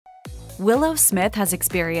Willow Smith has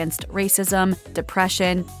experienced racism,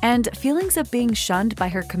 depression, and feelings of being shunned by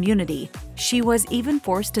her community. She was even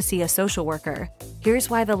forced to see a social worker. Here's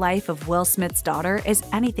why the life of Will Smith's daughter is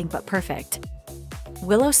anything but perfect.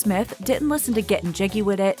 Willow Smith didn't listen to Getting Jiggy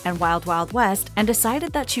With It and Wild Wild West and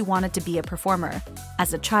decided that she wanted to be a performer.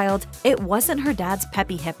 As a child, it wasn't her dad's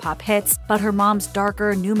peppy hip-hop hits, but her mom's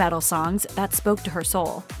darker nu metal songs that spoke to her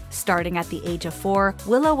soul. Starting at the age of 4,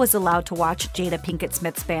 Willow was allowed to watch Jada Pinkett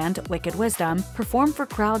Smith's band, Wicked Wisdom, perform for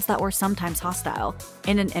crowds that were sometimes hostile.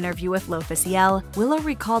 In an interview with Lopez, Willow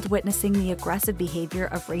recalled witnessing the aggressive behavior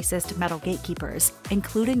of racist metal gatekeepers,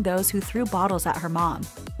 including those who threw bottles at her mom.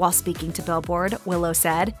 While speaking to Billboard, Willow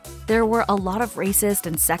said, "There were a lot of racist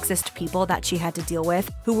and sexist people that she had to deal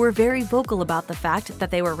with who were very vocal about the fact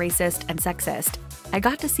that they were racist and sexist. I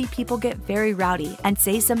got to see people get very rowdy and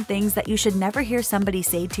say some things that you should never hear somebody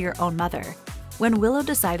say to your own mother." When Willow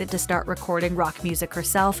decided to start recording rock music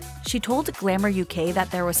herself, she told Glamour UK that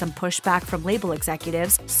there was some pushback from label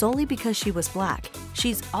executives solely because she was black.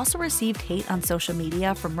 She's also received hate on social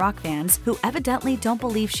media from rock fans who evidently don't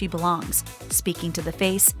believe she belongs. Speaking to The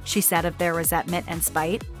Face, she said of their resentment and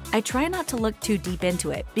spite, "I try not to look too deep into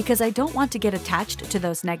it because I don't want to get attached to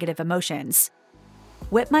those negative emotions."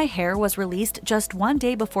 Whip My Hair was released just one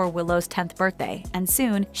day before Willow's 10th birthday, and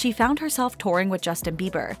soon she found herself touring with Justin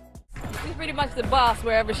Bieber. She's pretty much the boss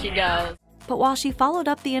wherever she goes. But while she followed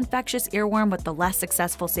up the infectious earworm with the less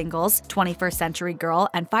successful singles 21st Century Girl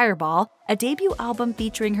and Fireball, a debut album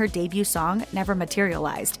featuring her debut song never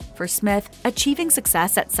materialized. For Smith, achieving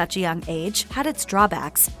success at such a young age had its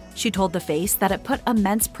drawbacks. She told The Face that it put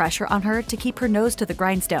immense pressure on her to keep her nose to the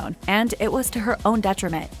grindstone, and it was to her own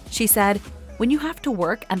detriment. She said, "When you have to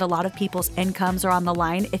work and a lot of people's incomes are on the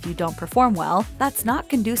line if you don't perform well, that's not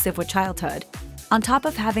conducive with childhood." On top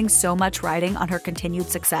of having so much riding on her continued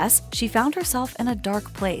success, she found herself in a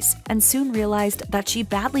dark place and soon realized that she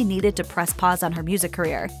badly needed to press pause on her music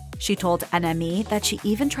career. She told NME that she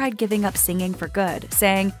even tried giving up singing for good,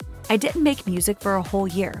 saying, "I didn't make music for a whole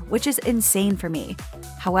year, which is insane for me."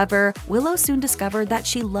 However, Willow soon discovered that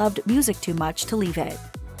she loved music too much to leave it.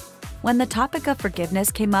 When the topic of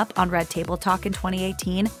forgiveness came up on Red Table Talk in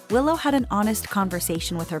 2018, Willow had an honest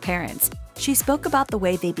conversation with her parents. She spoke about the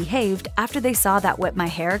way they behaved after they saw that Whip My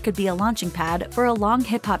Hair could be a launching pad for a long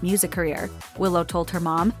hip-hop music career. Willow told her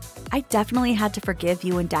mom, "I definitely had to forgive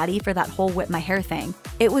you and Daddy for that whole Whip My Hair thing.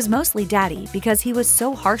 It was mostly Daddy because he was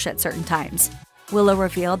so harsh at certain times." Willow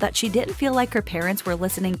revealed that she didn't feel like her parents were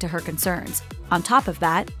listening to her concerns. On top of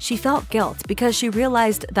that, she felt guilt because she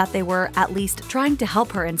realized that they were at least trying to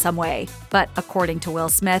help her in some way. But according to Will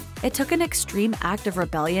Smith, it took an extreme act of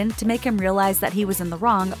rebellion to make him realize that he was in the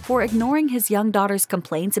wrong for ignoring his young daughter's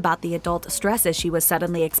complaints about the adult stresses she was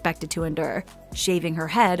suddenly expected to endure. Shaving her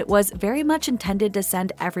head was very much intended to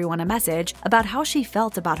send everyone a message about how she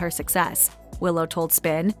felt about her success. Willow told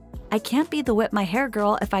Spin, "I can't be the Whip My Hair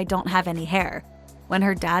girl if I don't have any hair." When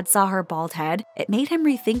her dad saw her bald head, it made him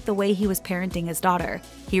rethink the way he was parenting his daughter.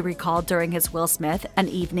 He recalled during his Will Smith An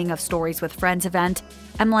Evening of Stories with Friends event,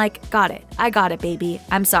 "I'm like, got it. I got it, baby.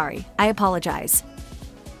 I'm sorry. I apologize."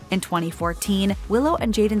 In 2014, Willow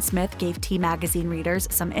and Jaden Smith gave T Magazine readers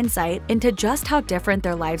some insight into just how different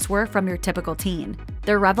their lives were from your typical teen.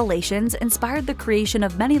 Their revelations inspired the creation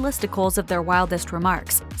of many listicles of their wildest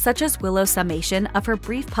remarks, such as Willow's summation of her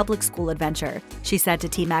brief public school adventure. She said to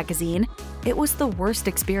T Magazine, "It was the worst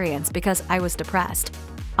experience because I was depressed."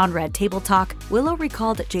 On Red Table Talk, Willow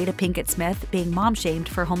recalled Jada Pinkett Smith being mom-shamed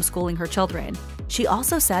for homeschooling her children. She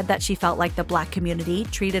also said that she felt like the Black community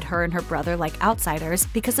treated her and her brother like outsiders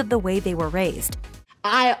because of the way they were raised.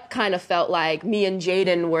 I kind of felt like me and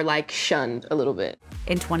Jaden were like shunned a little bit.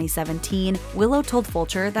 In 2017, Willow told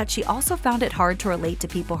Vulture that she also found it hard to relate to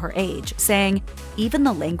people her age, saying, "Even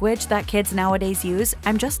the language that kids nowadays use,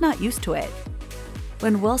 I'm just not used to it."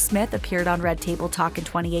 When Will Smith appeared on Red Table Talk in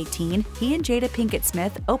 2018, he and Jada Pinkett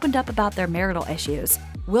Smith opened up about their marital issues.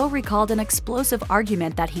 Will recalled an explosive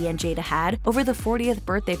argument that he and Jada had over the 40th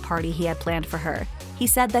birthday party he had planned for her. He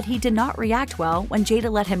said that he did not react well when Jada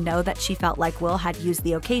let him know that she felt like Will had used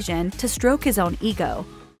the occasion to stroke his own ego.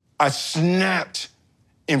 "I snapped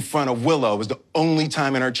in front of Willow. It was the only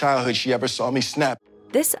time in her childhood she ever saw me snap."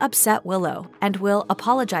 This upset Willow, and Will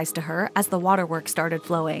apologized to her as the waterworks started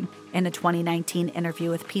flowing. In a 2019 interview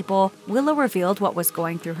with People, Willow revealed what was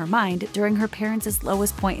going through her mind during her parents'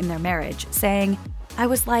 lowest point in their marriage, saying, "I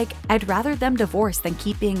was like, I'd rather them divorce than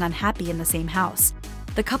keep being unhappy in the same house.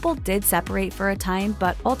 The couple did separate for a time,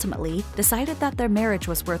 but ultimately decided that their marriage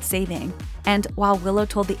was worth saving. And while Willow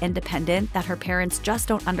told The Independent that her parents just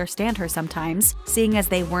don't understand her sometimes, seeing as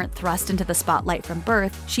they weren't thrust into the spotlight from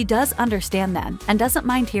birth, she does understand them and doesn't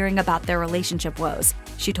mind hearing about their relationship woes.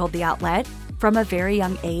 She told the outlet, "From a very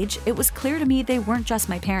young age, it was clear to me they weren't just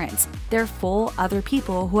my parents. They're full other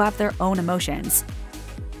people who have their own emotions."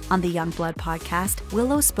 On the Youngblood podcast,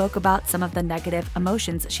 Willow spoke about some of the negative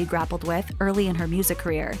emotions she grappled with early in her music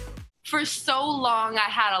career. For so long, I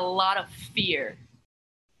had a lot of fear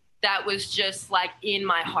that was just like in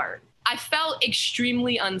my heart. I felt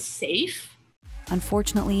extremely unsafe.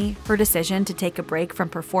 Unfortunately, her decision to take a break from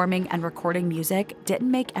performing and recording music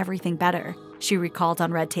didn't make everything better. She recalled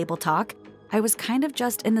on Red Table Talk, "I was kind of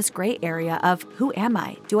just in this gray area of, who am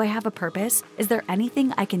I? Do I have a purpose? Is there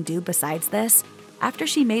anything I can do besides this?" After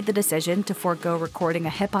she made the decision to forego recording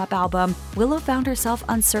a hip-hop album, Willow found herself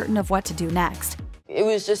uncertain of what to do next. It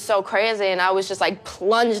was just so crazy, and I was just like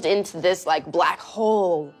plunged into this like black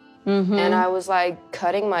hole. And I was like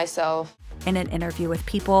cutting myself. In an interview with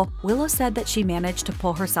People, Willow said that she managed to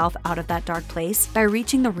pull herself out of that dark place by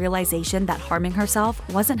reaching the realization that harming herself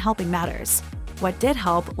wasn't helping matters. What did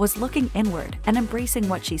help was looking inward and embracing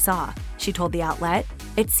what she saw. She told the outlet,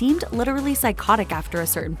 "It seemed literally psychotic after a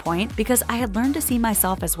certain point because I had learned to see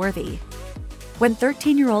myself as worthy." When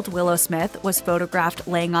 13-year-old Willow Smith was photographed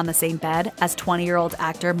laying on the same bed as 20-year-old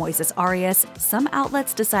actor Moises Arias, some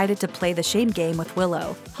outlets decided to play the shame game with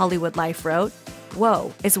Willow. Hollywood Life wrote,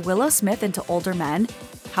 "Whoa, is Willow Smith into older men?"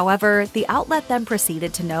 However, the outlet then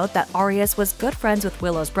proceeded to note that Arias was good friends with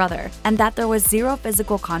Willow's brother, and that there was zero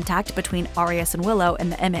physical contact between Arias and Willow in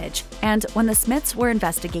the image. And when the Smiths were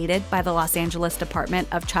investigated by the Los Angeles Department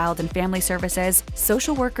of Child and Family Services,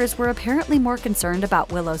 social workers were apparently more concerned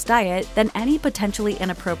about Willow's diet than any potentially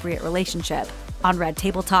inappropriate relationship. On Red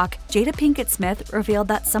Table Talk, Jada Pinkett Smith revealed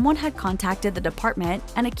that someone had contacted the department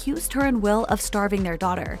and accused her and Will of starving their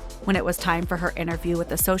daughter. When it was time for her interview with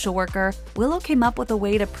the social worker, Willow came up with a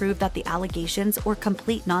way to prove that the allegations were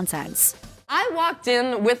complete nonsense. I walked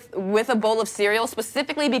in with a bowl of cereal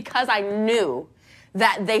specifically because I knew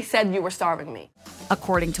that they said you were starving me.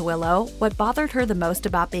 According to Willow, what bothered her the most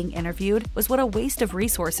about being interviewed was what a waste of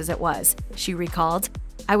resources it was. She recalled,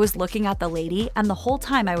 "I was looking at the lady, and the whole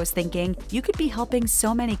time I was thinking, you could be helping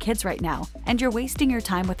so many kids right now, and you're wasting your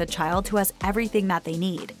time with a child who has everything that they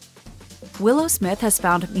need." Willow Smith has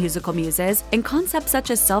found musical muses in concepts such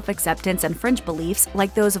as self-acceptance and fringe beliefs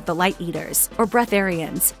like those of the Light Eaters, or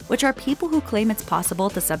breatharians, which are people who claim it's possible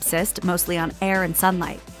to subsist mostly on air and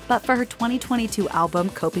sunlight. But for her 2022 album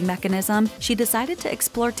Coping Mechanism, she decided to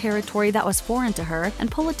explore territory that was foreign to her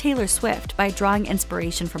and pull a Taylor Swift by drawing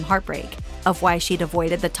inspiration from heartbreak. Of why she'd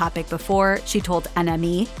avoided the topic before, she told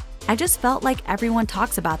NME, "I just felt like everyone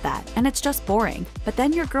talks about that, and it's just boring. But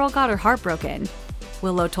then your girl got her heart broken."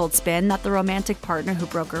 Willow told Spin that the romantic partner who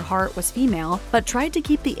broke her heart was female, but tried to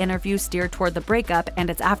keep the interview steered toward the breakup and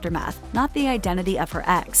its aftermath, not the identity of her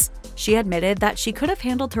ex. She admitted that she could have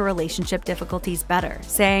handled her relationship difficulties better,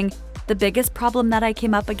 saying, "The biggest problem that I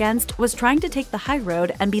came up against was trying to take the high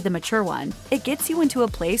road and be the mature one. It gets you into a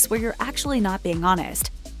place where you're actually not being honest."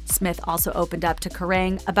 Smith also opened up to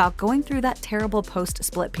Kerrang about going through that terrible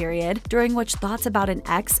post-split period, during which thoughts about an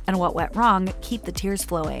ex and what went wrong keep the tears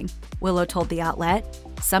flowing. Willow told the outlet,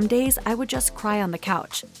 "Some days I would just cry on the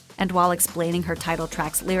couch." And while explaining her title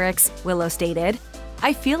track's lyrics, Willow stated,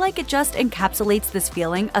 "I feel like it just encapsulates this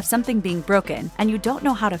feeling of something being broken and you don't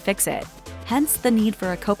know how to fix it. Hence the need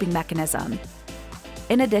for a coping mechanism."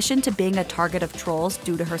 In addition to being a target of trolls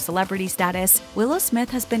due to her celebrity status, Willow Smith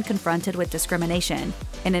has been confronted with discrimination.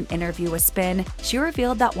 In an interview with Spin, she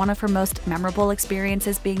revealed that one of her most memorable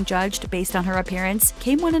experiences being judged based on her appearance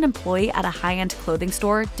came when an employee at a high-end clothing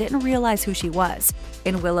store didn't realize who she was.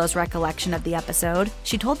 In Willow's recollection of the episode,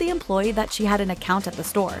 she told the employee that she had an account at the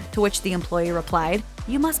store, to which the employee replied,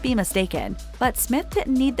 "You must be mistaken." But Smith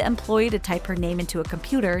didn't need the employee to type her name into a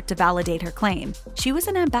computer to validate her claim. She was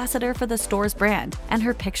an ambassador for the store's brand, and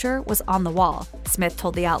her picture was on the wall. Smith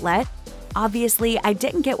told the outlet, "Obviously, I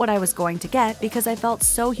didn't get what I was going to get because I felt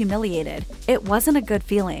so humiliated. It wasn't a good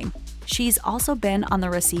feeling." She's also been on the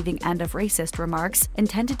receiving end of racist remarks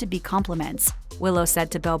intended to be compliments. Willow said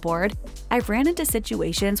to Billboard, "I've ran into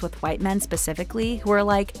situations with white men specifically who are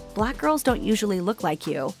like, 'Black girls don't usually look like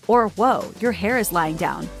you,' or 'Whoa, your hair is lying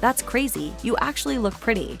down. That's crazy. You actually look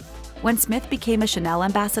pretty.'" When Smith became a Chanel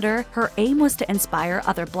ambassador, her aim was to inspire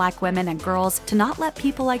other Black women and girls to not let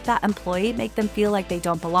people like that employee make them feel like they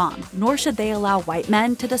don't belong, nor should they allow white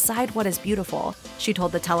men to decide what is beautiful. She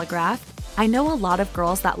told The Telegraph, "I know a lot of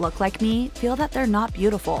girls that look like me feel that they're not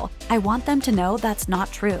beautiful. I want them to know that's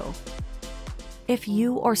not true." If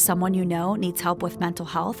you or someone you know needs help with mental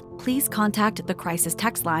health, please contact the Crisis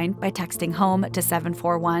Text Line by texting HOME to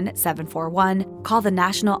 741-741, call the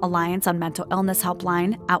National Alliance on Mental Illness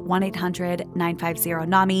Helpline at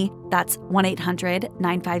 1-800-950-NAMI, that's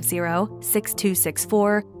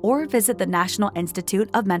 1-800-950-6264, or visit the National Institute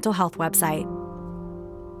of Mental Health website.